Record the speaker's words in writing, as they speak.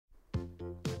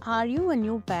Are you a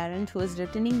new parent who is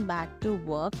returning back to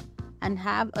work and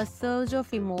have a surge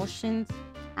of emotions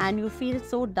and you feel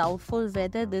so doubtful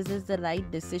whether this is the right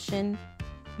decision?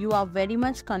 You are very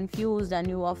much confused and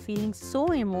you are feeling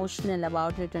so emotional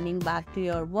about returning back to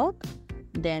your work?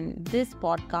 Then this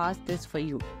podcast is for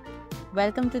you.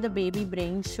 Welcome to the Baby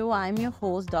Brain Show. I'm your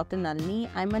host, Dr. Nalini.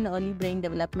 I'm an early brain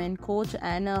development coach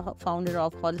and a founder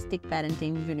of Holistic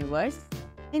Parenting Universe.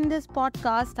 In this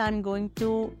podcast, I'm going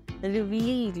to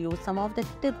reveal you some of the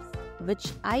tips which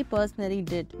I personally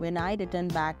did when I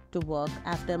returned back to work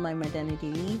after my maternity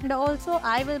leave. And also,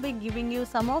 I will be giving you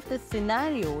some of the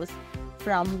scenarios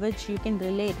from which you can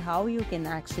relate how you can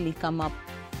actually come up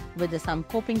with some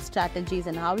coping strategies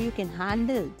and how you can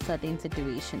handle certain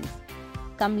situations.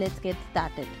 Come, let's get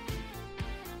started.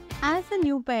 As a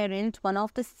new parent, one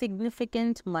of the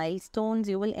significant milestones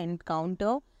you will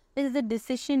encounter is the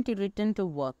decision to return to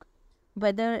work,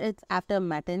 whether it's after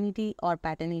maternity or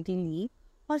paternity leave,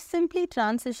 or simply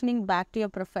transitioning back to your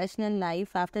professional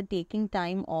life after taking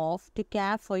time off to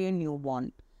care for your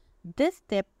newborn. This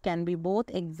step can be both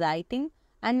exciting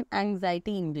and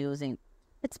anxiety-inducing.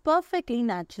 It's perfectly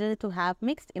natural to have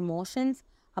mixed emotions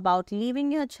about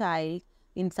leaving your child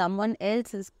in someone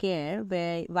else's care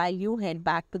while you head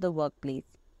back to the workplace.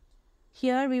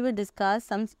 Here we will discuss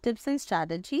some tips and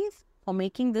strategies for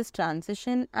making this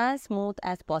transition as smooth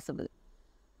as possible.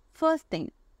 First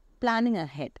thing, planning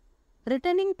ahead.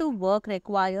 Returning to work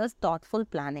requires thoughtful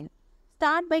planning.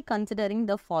 Start by considering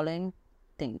the following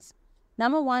things.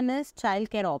 Number one is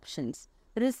childcare options.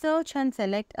 Research and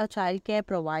select a childcare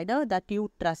provider that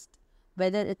you trust,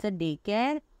 whether it's a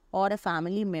daycare or a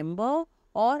family member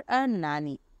or a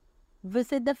nanny.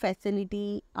 Visit the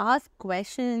facility, ask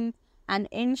questions, and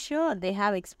ensure they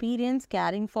have experience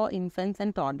caring for infants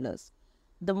and toddlers.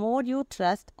 The more you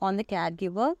trust on the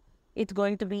caregiver, it's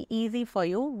going to be easy for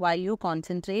you while you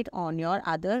concentrate on your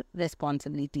other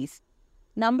responsibilities.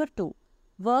 Number two,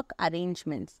 work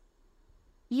arrangements.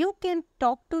 You can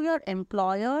talk to your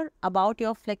employer about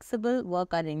your flexible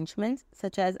work arrangements,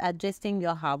 such as adjusting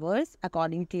your hours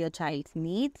according to your child's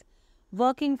needs,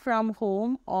 working from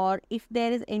home, or if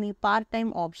there is any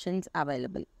part-time options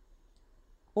available.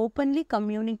 Openly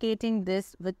communicating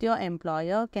this with your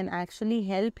employer can actually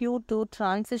help you to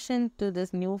transition to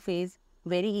this new phase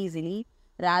very easily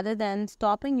rather than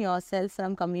stopping yourself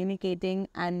from communicating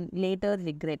and later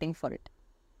regretting for it.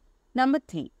 Number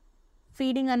three,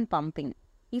 feeding and pumping.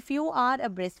 If you are a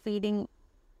breastfeeding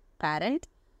parent,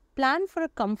 plan for a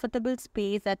comfortable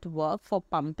space at work for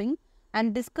pumping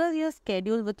and discuss your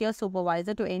schedule with your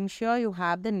supervisor to ensure you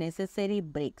have the necessary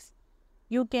breaks.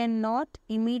 You cannot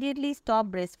immediately stop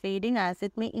breastfeeding as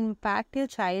it may impact your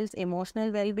child's emotional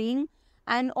well-being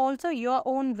and also your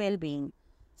own well-being.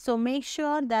 So make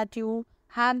sure that you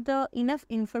have the enough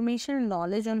information and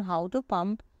knowledge on how to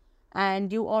pump,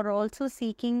 and you are also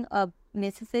seeking a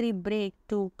necessary break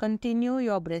to continue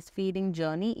your breastfeeding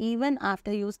journey even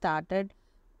after you started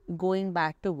going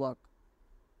back to work.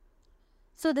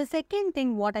 So the second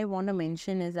thing what I want to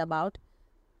mention is about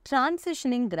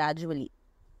transitioning gradually.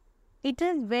 It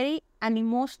is very an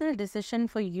emotional decision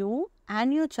for you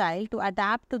and your child to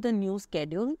adapt to the new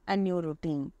schedule and new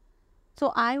routine.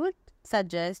 So I would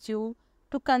suggest you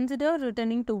to consider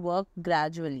returning to work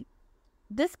gradually.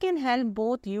 This can help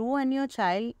both you and your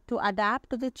child to adapt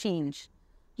to the change.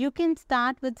 You can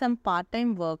start with some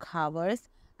part-time work hours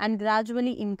and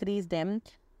gradually increase them.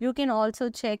 You can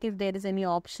also check if there is any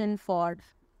option for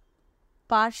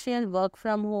partial work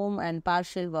from home and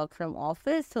partial work from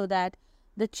office so that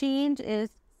the change is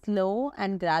slow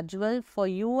and gradual for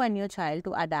you and your child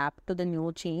to adapt to the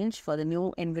new change, for the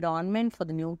new environment, for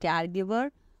the new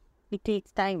caregiver. It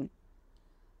takes time.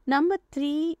 Number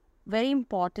three, very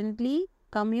importantly,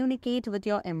 communicate with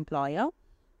your employer.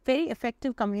 Very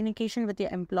effective communication with your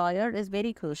employer is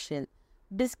very crucial.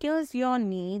 Discuss your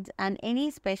needs and any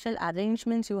special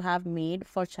arrangements you have made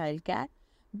for childcare.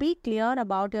 Be clear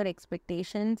about your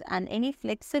expectations and any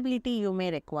flexibility you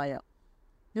may require.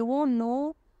 You won't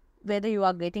know whether you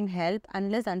are getting help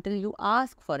unless until you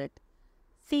ask for it.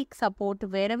 Seek support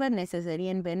wherever necessary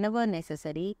and whenever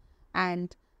necessary,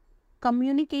 and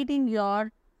communicating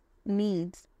your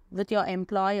needs with your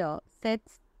employer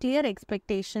sets clear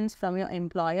expectations from your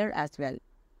employer as well.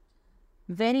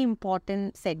 Very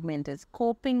important segment is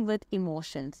coping with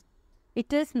emotions.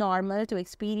 It is normal to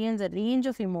experience a range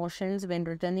of emotions when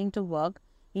returning to work,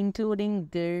 including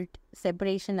guilt,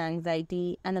 separation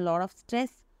anxiety, and a lot of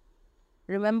stress.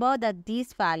 Remember that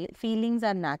these feelings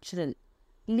are natural.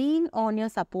 Lean on your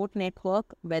support network,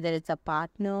 whether it's a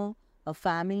partner, a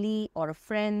family, or a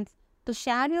friend, to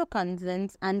share your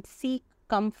concerns and seek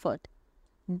comfort.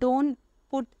 Don't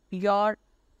put your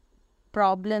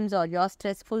problems or your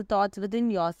stressful thoughts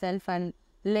within yourself and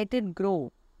let it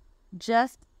grow.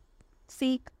 Just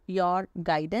seek your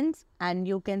guidance, and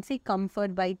you can seek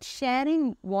comfort by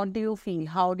sharing what do you feel,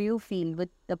 how do you feel with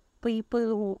the people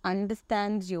who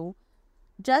understands you.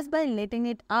 Just by letting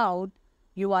it out,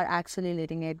 you are actually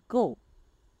letting it go,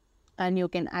 and you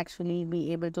can actually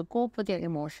be able to cope with your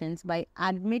emotions by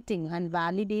admitting and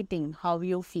validating how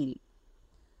you feel.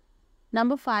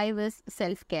 Number 5 is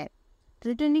self-care.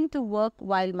 Returning to work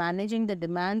while managing the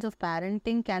demands of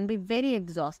parenting can be very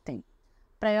exhausting.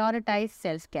 Prioritize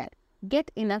self-care.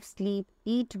 Get enough sleep,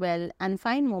 eat well, and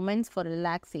find moments for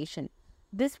relaxation.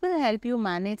 This will help you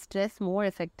manage stress more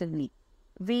effectively.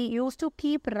 We used to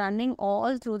keep running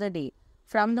all through the day.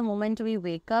 From the moment we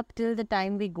wake up till the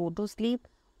time we go to sleep,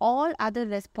 all other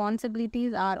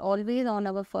responsibilities are always on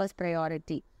our first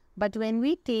priority. But when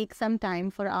we take some time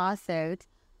for ourselves,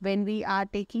 when we are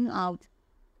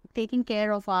taking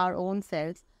care of our own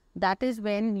selves, that is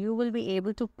when you will be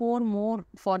able to pour more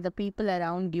for the people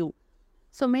around you.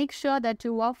 So make sure that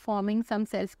you are forming some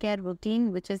self-care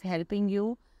routine which is helping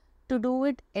you to do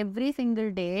it every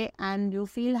single day, and you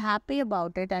feel happy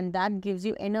about it, and that gives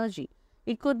you energy.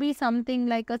 It could be something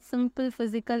like a simple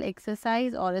physical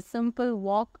exercise, or a simple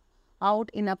walk out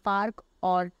in a park,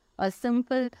 or a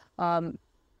simple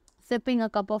sipping a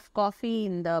cup of coffee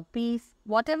in the peace,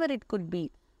 whatever it could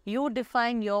be. You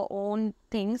define your own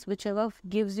things, whichever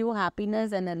gives you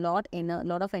happiness and a lot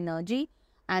of energy,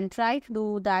 and try to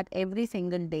do that every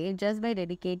single day just by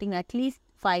dedicating at least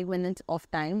 5 minutes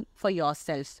of time for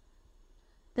yourself.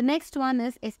 The next one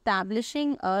is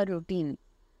establishing a routine.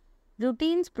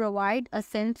 Routines provide a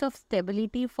sense of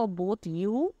stability for both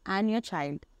you and your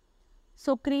child.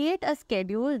 So create a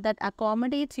schedule that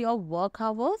accommodates your work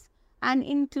hours and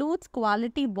includes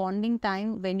quality bonding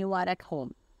time when you are at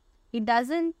home. It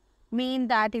doesn't mean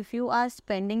that if you are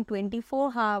spending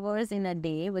 24 hours in a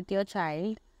day with your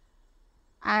child,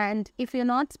 and if you're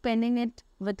not spending it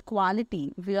with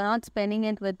quality, if you're not spending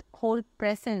it with whole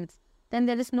presence, then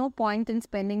there is no point in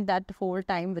spending that whole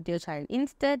time with your child.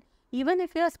 Instead, even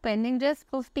if you're spending just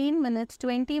 15 minutes,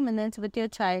 20 minutes with your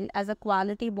child as a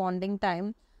quality bonding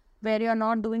time, where you're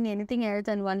not doing anything else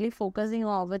and only focusing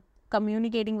on with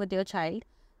communicating with your child,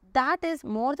 that is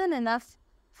more than enough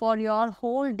for your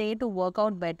whole day to work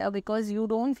out better, because you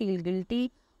don't feel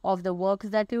guilty of the works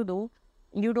that you do.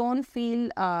 You don't feel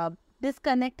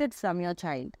disconnected from your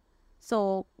child.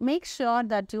 So make sure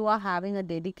that you are having a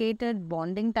dedicated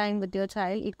bonding time with your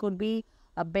child. It could be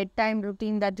a bedtime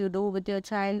routine that you do with your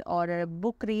child, or a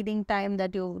book reading time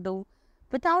that you do,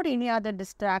 without any other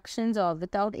distractions or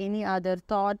without any other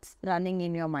thoughts running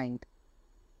in your mind.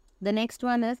 The next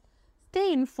one is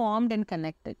stay informed and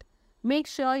connected. Make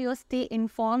sure you stay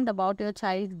informed about your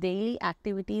child's daily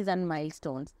activities and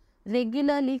milestones.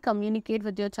 Regularly communicate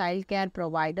with your child care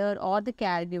provider or the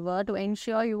caregiver to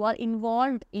ensure you are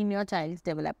involved in your child's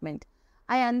development.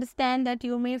 I understand that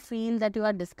you may feel that you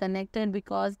are disconnected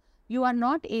because you are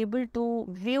not able to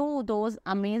view those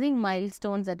amazing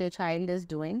milestones that your child is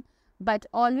doing, but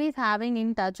always having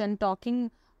in touch and talking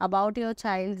about your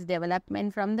child's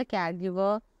development from the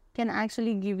caregiver can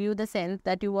actually give you the sense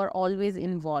that you are always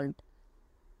involved.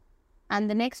 And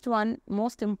the next one,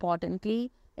 most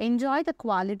importantly, enjoy the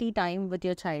quality time with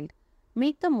your child.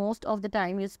 Make the most of the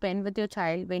time you spend with your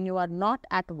child when you are not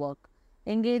at work.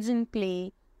 Engage in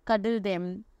play, cuddle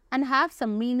them, and have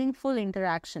some meaningful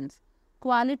interactions.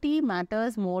 Quality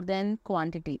matters more than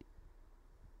quantity.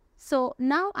 So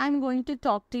now I'm going to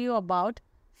talk to you about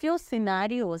few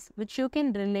scenarios which you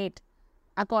can relate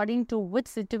according to which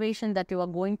situation that you are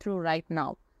going through right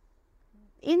now.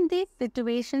 In these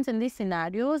situations, in these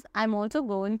scenarios, I'm also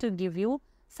going to give you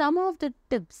some of the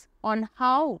tips on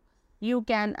how you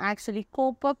can actually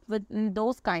cope up with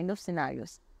those kind of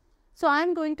scenarios. So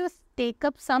I'm going to take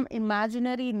up some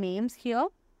imaginary names here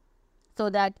so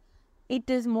that it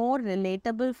is more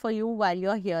relatable for you while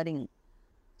you're hearing.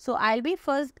 So I'll be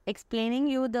first explaining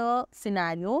you the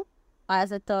scenario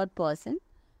as a third person,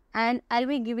 and I'll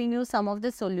be giving you some of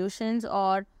the solutions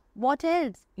or what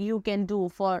else you can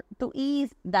do to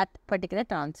ease that particular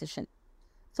transition.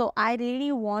 So I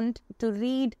really want to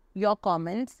read your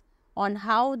comments on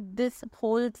how this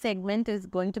whole segment is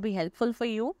going to be helpful for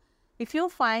you. If you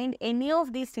find any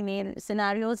of these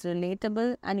scenarios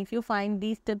relatable, and if you find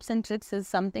these tips and tricks is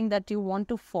something that you want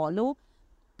to follow,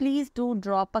 please do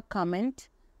drop a comment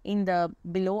in the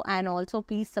below, and also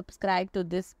please subscribe to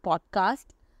this podcast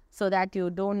so that you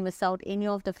don't miss out any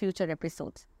of the future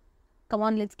episodes. Come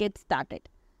on, let's get started.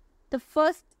 The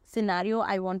first scenario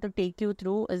I want to take you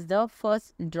through is the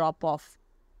first drop-off.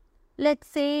 Let's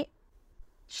say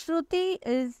Shruti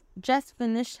is just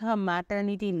finished her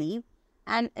maternity leave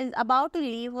and is about to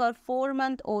leave her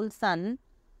 4-month-old son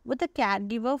with a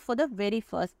caregiver for the very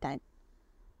first time.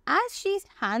 As she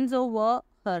hands over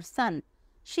her son,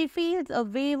 she feels a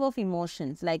wave of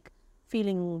emotions like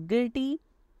feeling guilty,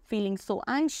 feeling so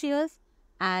anxious,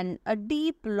 and a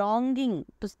deep longing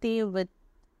to stay with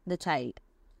the child.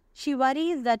 She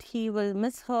worries that he will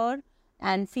miss her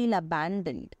and feel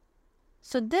abandoned.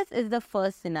 So, this is the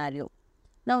first scenario.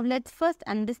 Now, let's first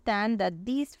understand that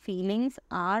these feelings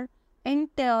are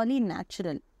entirely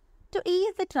natural. To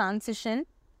ease the transition,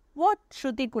 what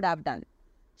Shruti could have done?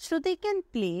 Shruti can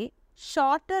play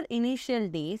shorter initial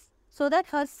days so that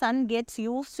her son gets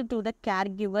used to the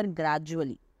caregiver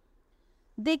gradually.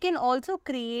 They can also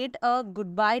create a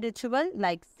goodbye ritual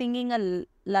like singing a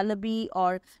lullaby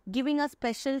or giving a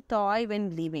special toy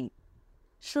when leaving.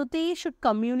 Shruti should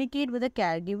communicate with the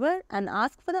caregiver and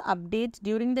ask for the updates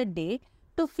during the day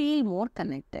to feel more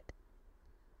connected.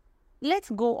 Let's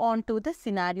go on to the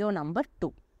scenario number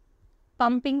 2,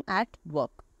 pumping at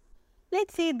work.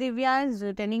 Let's say Divya is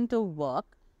returning to work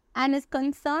and is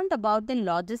concerned about the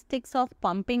logistics of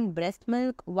pumping breast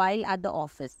milk while at the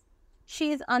office.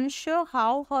 She is unsure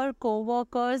how her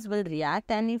co-workers will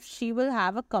react and if she will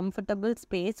have a comfortable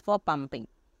space for pumping.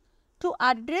 To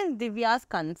address Divya's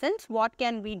concerns, what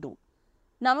can we do?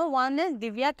 Number one is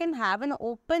Divya can have an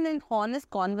open and honest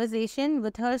conversation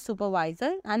with her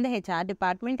supervisor and the HR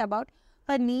department about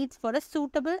her needs for a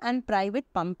suitable and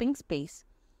private pumping space.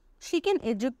 She can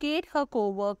educate her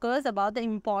co-workers about the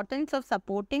importance of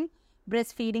supporting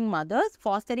breastfeeding mothers,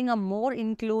 fostering a more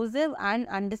inclusive and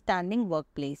understanding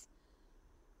workplace.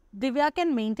 Divya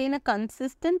can maintain a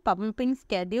consistent pumping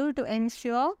schedule to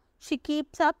ensure she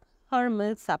keeps up her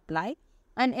milk supply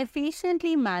and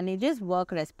efficiently manages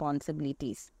work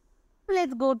responsibilities.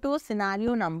 Let's go to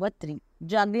scenario number 3,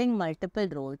 juggling multiple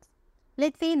roles.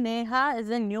 Let's say Neha is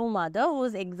a new mother who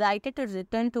is excited to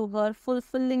return to her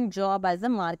fulfilling job as a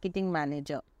marketing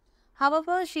manager.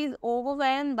 However, she is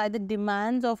overwhelmed by the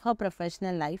demands of her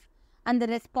professional life and the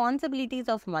responsibilities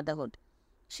of motherhood.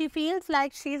 She feels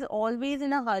like she is always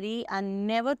in a hurry and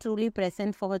never truly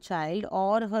present for her child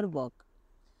or her work.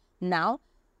 Now,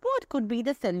 what could be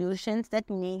the solutions that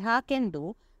Neha can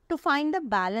do to find the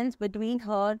balance between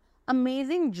her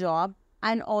amazing job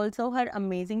and also her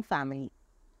amazing family?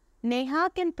 Neha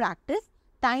can practice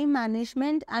time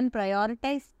management and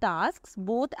prioritize tasks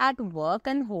both at work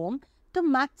and home to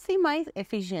maximize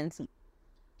efficiency.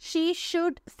 She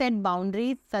should set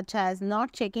boundaries such as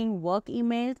not checking work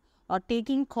emails or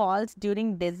taking calls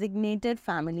during designated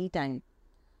family time.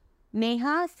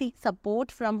 Neha seeks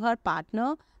support from her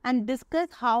partner and discuss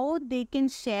how they can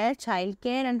share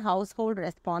childcare and household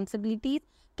responsibilities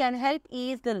can help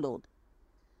ease the load.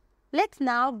 Let's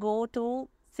now go to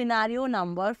scenario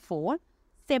number 4,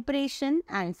 separation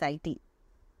anxiety.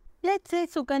 Let's say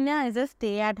Sukanya is a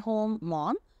stay-at-home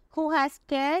mom who has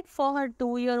cared for her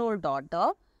 2-year-old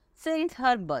daughter since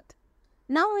her birth.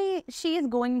 Now she is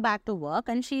going back to work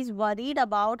and she is worried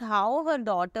about how her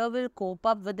daughter will cope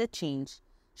up with the change.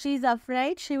 She is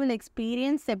afraid she will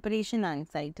experience separation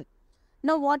anxiety.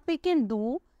 Now what we can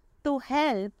do to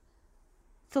help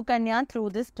Sukanya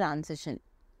through this transition?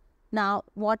 Now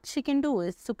what she can do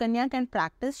is Sukanya can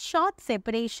practice short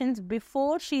separations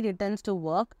before she returns to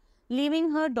work,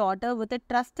 leaving her daughter with a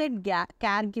trusted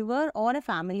caregiver or a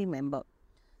family member.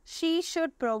 She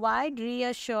should provide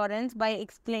reassurance by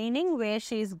explaining where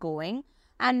she is going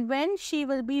and when she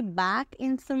will be back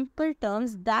in simple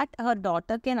terms that her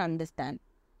daughter can understand.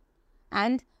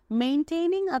 And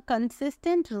maintaining a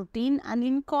consistent routine and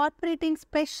incorporating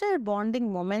special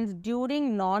bonding moments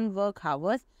during non-work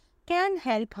hours can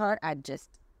help her adjust.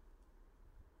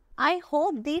 I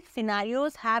hope these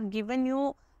scenarios have given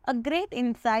you a great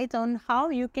insight on how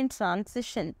you can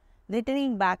transition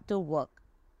returning back to work.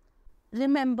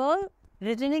 Remember,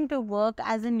 returning to work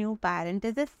as a new parent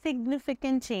is a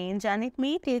significant change and it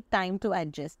may take time to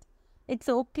adjust. It's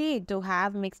okay to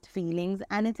have mixed feelings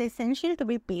and it's essential to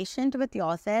be patient with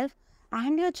yourself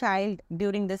and your child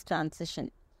during this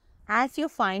transition. As you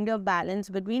find your balance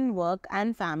between work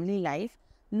and family life,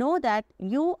 know that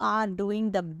you are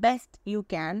doing the best you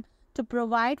can to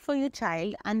provide for your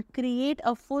child and create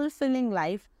a fulfilling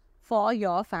life for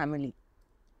your family.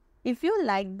 If you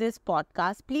like this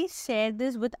podcast, please share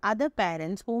this with other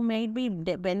parents who may be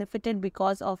benefited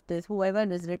because of this, whoever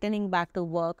is returning back to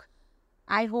work.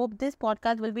 I hope this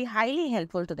podcast will be highly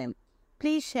helpful to them.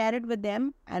 Please share it with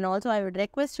them. And also, I would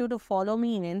request you to follow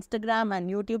me in Instagram and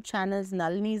YouTube channels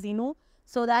Nalini Zinu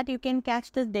so that you can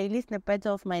catch the daily snippets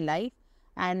of my life.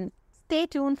 And stay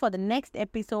tuned for the next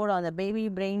episode on the Baby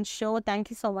Brain Show. Thank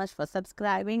you so much for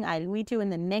subscribing. I'll meet you in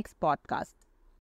the next podcast.